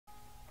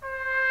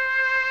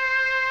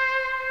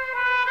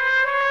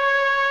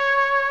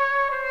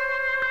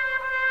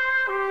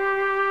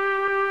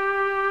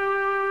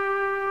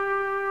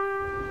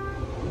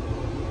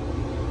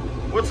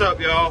What's up,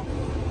 y'all?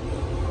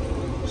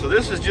 So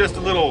this is just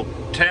a little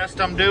test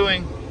I'm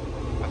doing.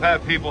 I've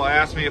had people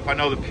ask me if I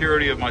know the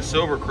purity of my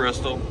silver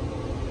crystal,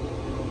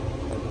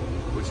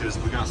 which is,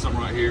 we got some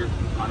right here.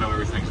 I know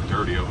everything's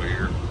dirty over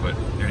here, but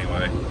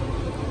anyway.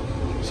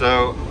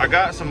 So I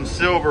got some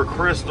silver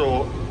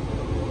crystal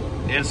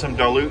in some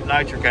dilute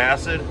nitric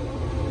acid.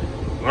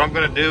 What I'm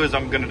gonna do is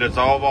I'm gonna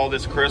dissolve all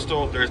this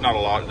crystal. There's not a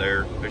lot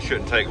there. It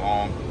shouldn't take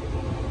long.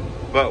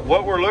 But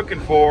what we're looking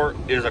for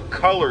is a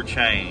color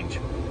change.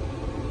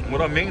 What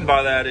I mean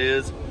by that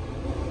is,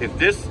 if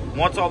this,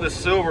 once all this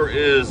silver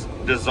is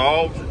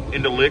dissolved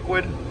into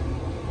liquid,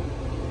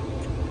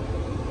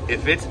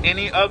 if it's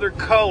any other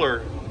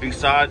color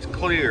besides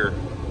clear,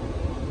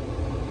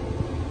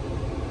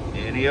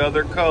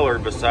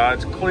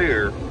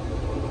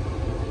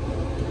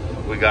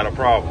 we got a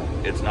problem.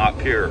 It's not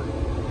pure.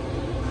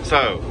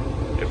 So,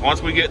 if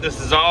once we get this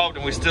dissolved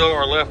and we still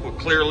are left with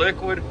clear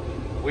liquid,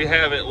 we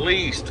have at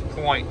least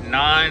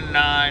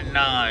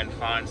 0.999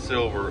 fine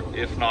silver,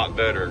 if not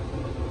better.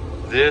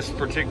 This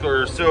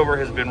particular silver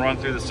has been run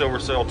through the silver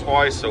cell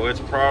twice, so it's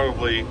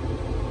probably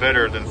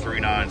better than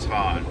 3/9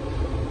 fine.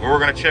 But we're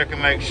gonna check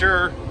and make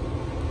sure.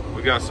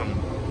 We got some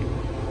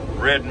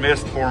red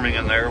mist forming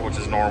in there, which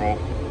is normal.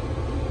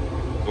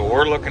 But what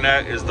we're looking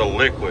at is the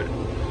liquid.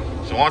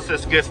 So once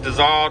this gets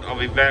dissolved, I'll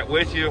be back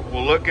with you.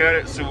 We'll look at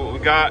it, see what we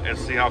got, and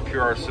see how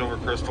pure our silver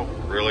crystal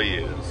really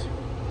is.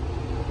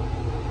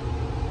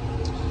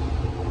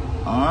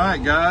 All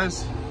right,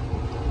 guys.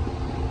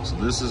 So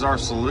this is our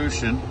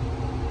solution.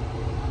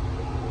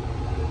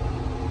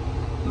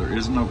 There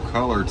is no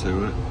color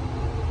to it,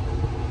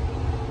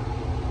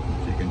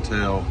 if you can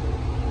tell.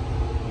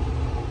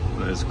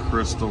 But it's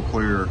crystal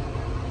clear.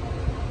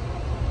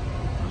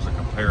 There's a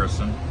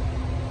comparison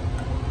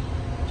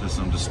to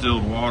some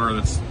distilled water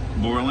that's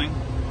boiling.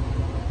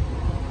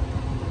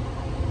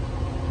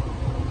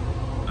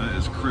 That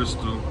is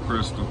crystal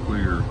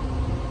clear.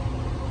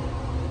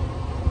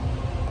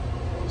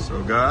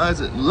 So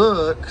guys, it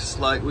looks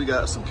like we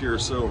got some pure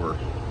silver.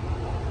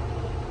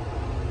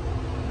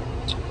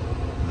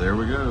 There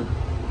we go.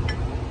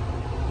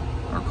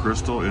 Our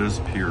crystal is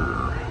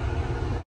pure.